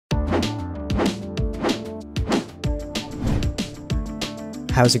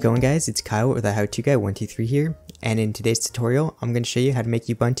How's it going, guys? It's Kyle with the How To Guy 123 here, and in today's tutorial I'm going to show you how to make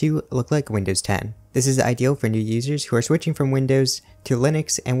Ubuntu look like Windows 10. This is ideal for new users who are switching from Windows to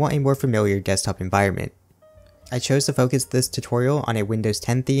Linux and want a more familiar desktop environment. I chose to focus this tutorial on a Windows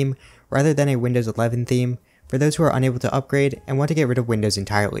 10 theme rather than a Windows 11 theme for those who are unable to upgrade and want to get rid of Windows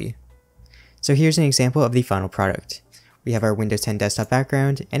entirely. So here's an example of the final product. We have our Windows 10 desktop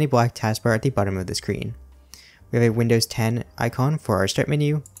background and a black taskbar at the bottom of the screen. We have a Windows 10 icon for our start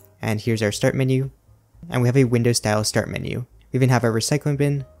menu, and here's our start menu, and we have a Windows style start menu. We even have our recycling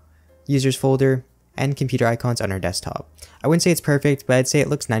bin, users folder, and computer icons on our desktop. I wouldn't say it's perfect, but I'd say it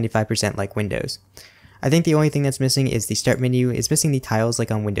looks 95% like Windows. I think the only thing that's missing is the start menu is missing the tiles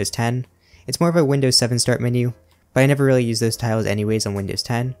like on Windows 10. It's more of a Windows 7 start menu, but I never really use those tiles anyways on Windows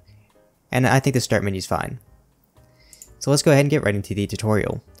 10, and I think the start menu is fine. So let's go ahead and get right into the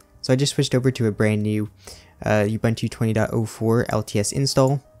tutorial. So I just switched over to a brand new Ubuntu 20.04 LTS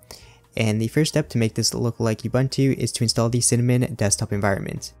install, and the first step to make this look like Ubuntu is to install the Cinnamon desktop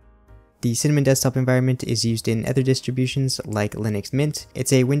environment. The Cinnamon desktop environment is used in other distributions like Linux Mint.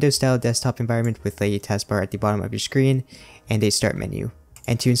 It's a Windows style desktop environment with a taskbar at the bottom of your screen and a start menu.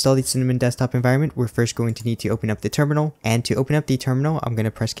 And to install the Cinnamon desktop environment, we're first going to need to open up the terminal. And to open up the terminal, I'm going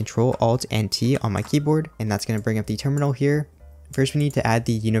to press Ctrl Alt and T on my keyboard, and that's going to bring up the terminal here. First, we need to add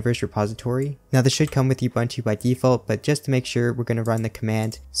the universe repository. Now this should come with Ubuntu by default, but just to make sure, we're going to run the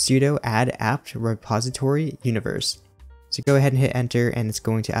command sudo add apt repository universe. So go ahead and hit enter, and it's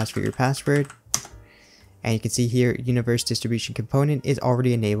going to ask for your password. And you can see here, universe distribution component is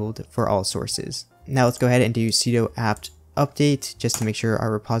already enabled for all sources. Now let's go ahead and do sudo apt update just to make sure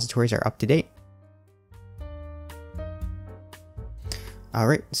our repositories are up to date.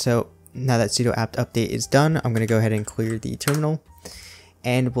 Alright, so now that sudo apt update is done, I'm going to go ahead and clear the terminal,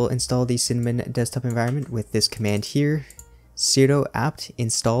 and we'll install the Cinnamon desktop environment with this command here, sudo apt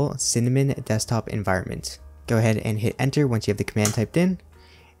install cinnamon desktop environment. Go ahead and hit enter once you have the command typed in,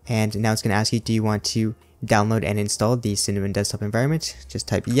 and now it's going to ask you, do you want to download and install the Cinnamon desktop environment? Just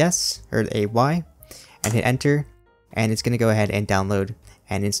type yes, or a Y, and hit enter, and it's going to go ahead and download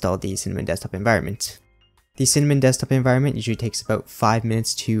and install the Cinnamon desktop environment. The Cinnamon desktop environment usually takes about 5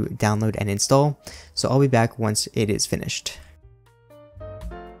 minutes to download and install, so I'll be back once it is finished.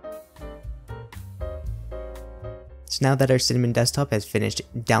 So now that our Cinnamon desktop has finished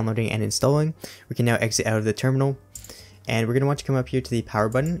downloading and installing, we can now exit out of the terminal, and we're going to want to come up here to the power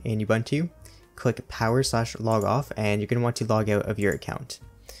button in Ubuntu, click power/log off, and you're going to want to log out of your account.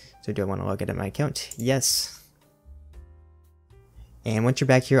 So do I want to log out of my account? Yes. And once you're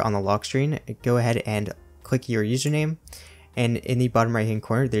back here on the lock screen, go ahead and click your username, and in the bottom right hand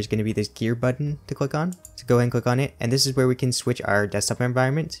corner there's going to be this gear button to click on. So go ahead and click on it, and this is where we can switch our desktop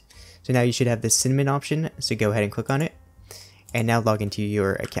environment. So now you should have the Cinnamon option, so go ahead and click on it, and now log into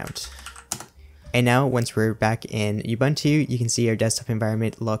your account. And now once we're back in Ubuntu, you can see our desktop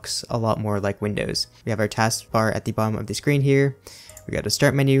environment looks a lot more like Windows. We have our taskbar at the bottom of the screen here, we got a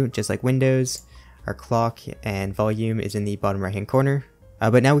start menu just like Windows, our clock and volume is in the bottom right hand corner.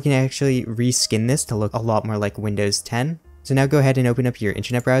 But now we can actually reskin this to look a lot more like Windows 10. So now go ahead and open up your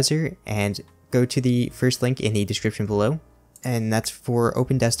internet browser and go to the first link in the description below. And that's for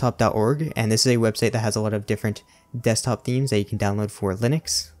opendesktop.org, and this is a website that has a lot of different desktop themes that you can download for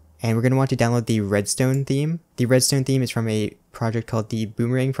Linux. And we're going to want to download the Redstone theme. The Redstone theme is from a project called the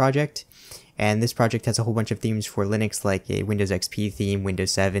Boomerang project, and this project has a whole bunch of themes for Linux like a Windows XP theme,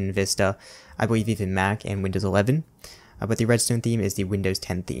 Windows 7, Vista, I believe even Mac and Windows 11. But the Redstone theme is the Windows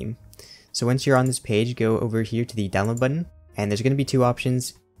 10 theme. So once you're on this page, go over here to the download button, and there's going to be two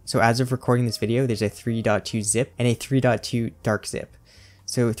options. So as of recording this video, there's a 3.2 zip and a 3.2 dark zip.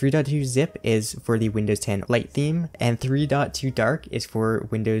 So 3.2 zip is for the Windows 10 light theme, and 3.2 dark is for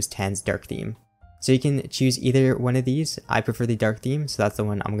Windows 10's dark theme. So you can choose either one of these. I prefer the dark theme, so that's the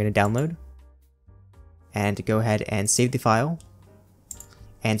one I'm going to download. And go ahead and save the file.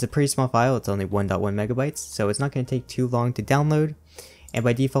 And it's a pretty small file, it's only 1.1 megabytes, so it's not going to take too long to download. And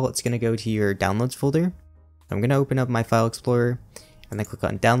by default, it's going to go to your downloads folder. I'm going to open up my file explorer, and then click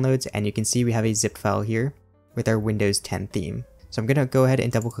on downloads, and you can see we have a zip file here with our Windows 10 theme. So I'm going to go ahead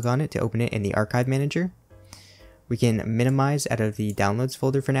and double click on it to open it in the archive manager. We can minimize out of the downloads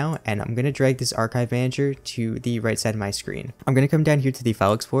folder for now, and I'm going to drag this archive manager to the right side of my screen. I'm going to come down here to the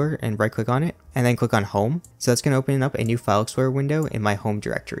file explorer and right click on it, and then click on home. So that's going to open up a new file explorer window in my home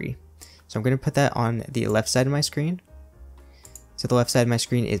directory. So I'm going to put that on the left side of my screen. So the left side of my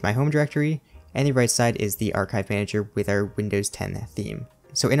screen is my home directory, and the right side is the archive manager with our Windows 10 theme.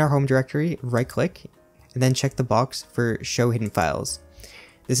 So in our home directory, right click, and then check the box for show hidden files.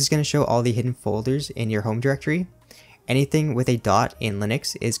 This is going to show all the hidden folders in your home directory, anything with a dot in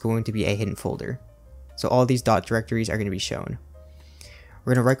Linux is going to be a hidden folder. So all these dot directories are going to be shown.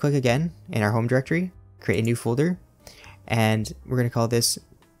 We're going to right click again in our home directory, create a new folder, and we're going to call this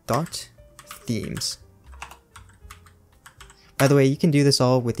dot themes. By the way, you can do this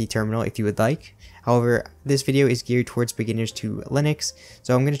all with the terminal if you would like. However, this video is geared towards beginners to Linux,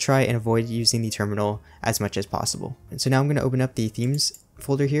 so I'm going to try and avoid using the terminal as much as possible. And so now I'm going to open up the themes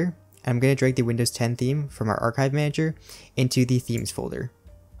folder here, and I'm going to drag the Windows 10 theme from our archive manager into the themes folder.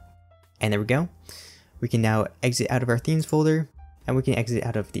 And there we go. We can now exit out of our themes folder, and we can exit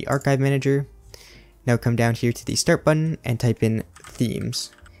out of the archive manager. Now come down here to the start button and type in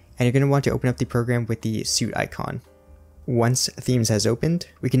themes. And you're going to want to open up the program with the suit icon. Once themes has opened,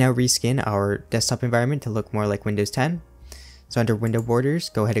 we can now reskin our desktop environment to look more like Windows 10. So under window borders,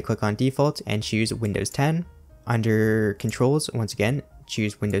 go ahead and click on default and choose Windows 10. Under controls, once again,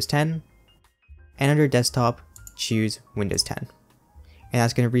 choose Windows 10. And under desktop, choose Windows 10. And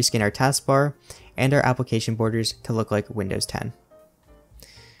that's going to reskin our taskbar and our application borders to look like Windows 10.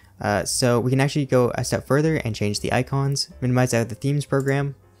 So we can actually go a step further and change the icons, minimize out the themes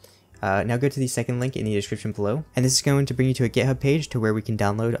program. Now go to the second link in the description below, and this is going to bring you to a GitHub page to where we can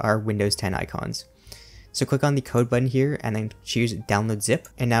download our Windows 10 icons. So click on the code button here and then choose download zip,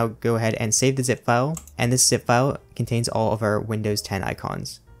 and now go ahead and save the zip file, and this zip file contains all of our Windows 10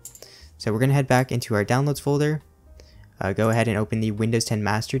 icons. So we're going to head back into our downloads folder, go ahead and open the Windows 10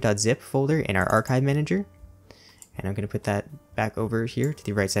 master.zip folder in our archive manager, and I'm going to put that back over here to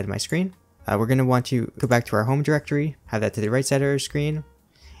the right side of my screen. We're going to want to go back to our home directory, have that to the right side of our screen,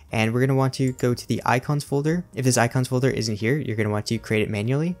 and we're going to want to go to the icons folder. If this icons folder isn't here, you're going to want to create it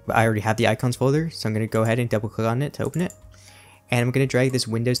manually, but I already have the icons folder, so I'm going to go ahead and double click on it to open it. And I'm going to drag this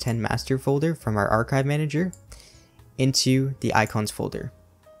Windows 10 master folder from our archive manager into the icons folder.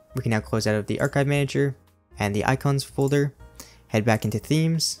 We can now close out of the archive manager and the icons folder, head back into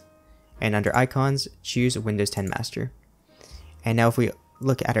themes, and under icons, choose Windows 10 master. And now if we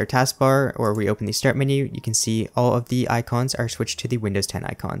look at our taskbar or we open the start menu, you can see all of the icons are switched to the Windows 10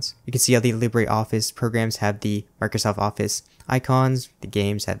 icons. You can see how the LibreOffice programs have the Microsoft Office icons, the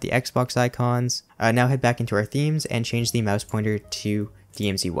games have the Xbox icons. Now head back into our themes and change the mouse pointer to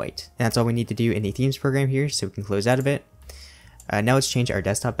DMZ white. And that's all we need to do in the themes program here, so we can close out of it. Now let's change our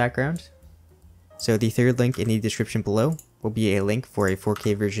desktop background. So the third link in the description below will be a link for a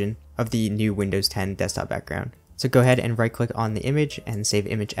 4K version of the new Windows 10 desktop background. So go ahead and right click on the image and save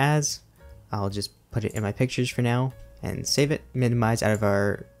image as. I'll just put it in my pictures for now and save it, minimize out of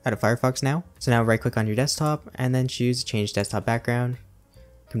Firefox now. So now right click on your desktop and then choose change desktop background.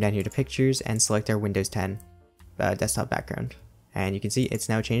 Come down here to pictures and select our Windows 10 desktop background. And you can see it's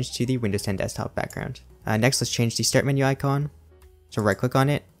now changed to the Windows 10 desktop background. Next, let's change the start menu icon. So right click on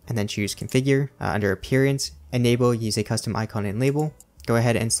it and then choose configure. Under appearance, enable use a custom icon and label. Go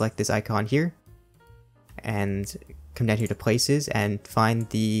ahead and select this icon here and come down here to places and find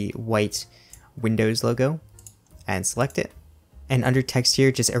the white Windows logo and select it. And under text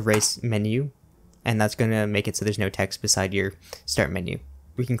here, just erase menu, and that's going to make it so there's no text beside your start menu.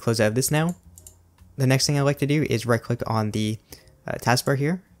 We can close out of this now. The next thing I like to do is right click on the taskbar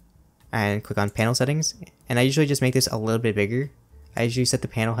here and click on panel settings, and I usually just make this a little bit bigger. I usually set the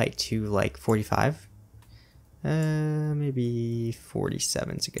panel height to like 45. Maybe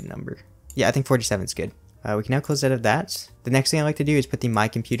 47 is a good number. Yeah, I think 47 is good. We can now close out of that. The next thing I like to do is put the My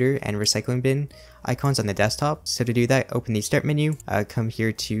Computer and Recycling Bin icons on the desktop. So to do that, open the Start menu, come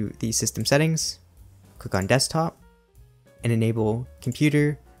here to the System Settings, click on Desktop, and enable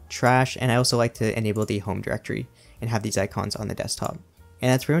Computer, Trash, and I also like to enable the Home directory and have these icons on the desktop.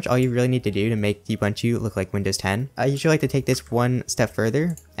 And that's pretty much all you really need to do to make Ubuntu look like Windows 10. I usually like to take this one step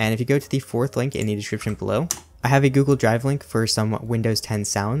further, and if you go to the fourth link in the description below, I have a Google Drive link for some Windows 10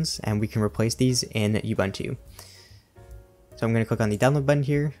 sounds, and we can replace these in Ubuntu. So I'm going to click on the download button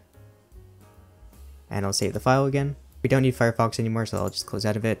here, and I'll save the file again. We don't need Firefox anymore, so I'll just close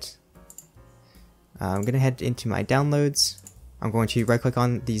out of it. I'm going to head into my downloads. I'm going to right click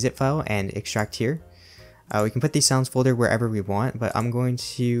on the zip file and extract here. We can put the sounds folder wherever we want, but I'm going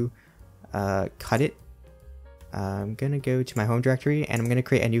to cut it. I'm going to go to my home directory, and I'm going to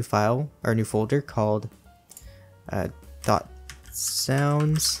create a new file, or a new folder called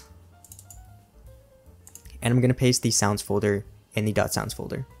 .sounds, and I'm going to paste the sounds folder in the .sounds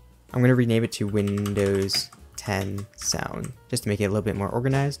folder. I'm going to rename it to Windows 10 Sound, just to make it a little bit more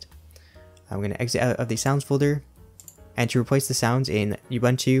organized. I'm going to exit out of the sounds folder, and to replace the sounds in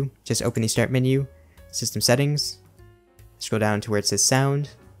Ubuntu, just open the Start menu, System Settings, scroll down to where it says Sound.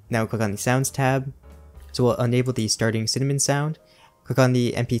 Now click on the Sounds tab. So we'll enable the starting cinnamon sound. Click on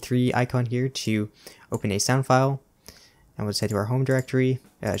the MP3 icon here to open a sound file. And we'll just head to our home directory,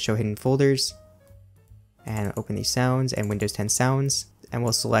 show hidden folders, and open these sounds and Windows 10 sounds. And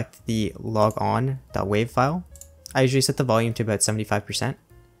we'll select the logon.wav file. I usually set the volume to about 75%.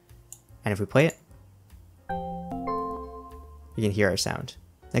 And if we play it, you can hear our sound.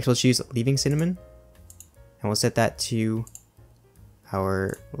 Next we'll choose leaving cinnamon. And we'll set that to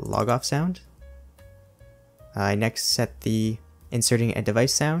our log off sound. I next set the inserting a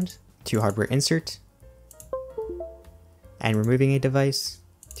device sound to hardware insert. And removing a device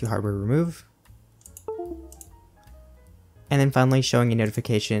to hardware remove. And then finally showing a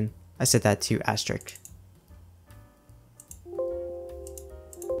notification, I set that to asterisk.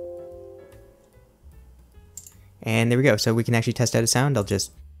 And there we go, so we can actually test out a sound. I'll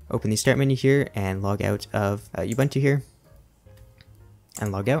just open the start menu here and log out of Ubuntu here.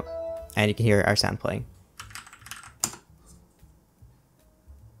 And log out, and you can hear our sound playing.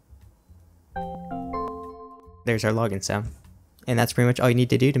 There's our login sound. And that's pretty much all you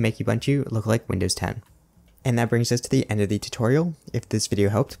need to do to make Ubuntu look like Windows 10. And that brings us to the end of the tutorial. If this video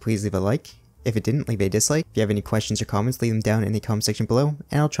helped, please leave a like. If it didn't, leave a dislike. If you have any questions or comments, leave them down in the comment section below,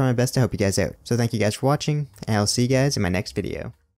 and I'll try my best to help you guys out. So thank you guys for watching, and I'll see you guys in my next video.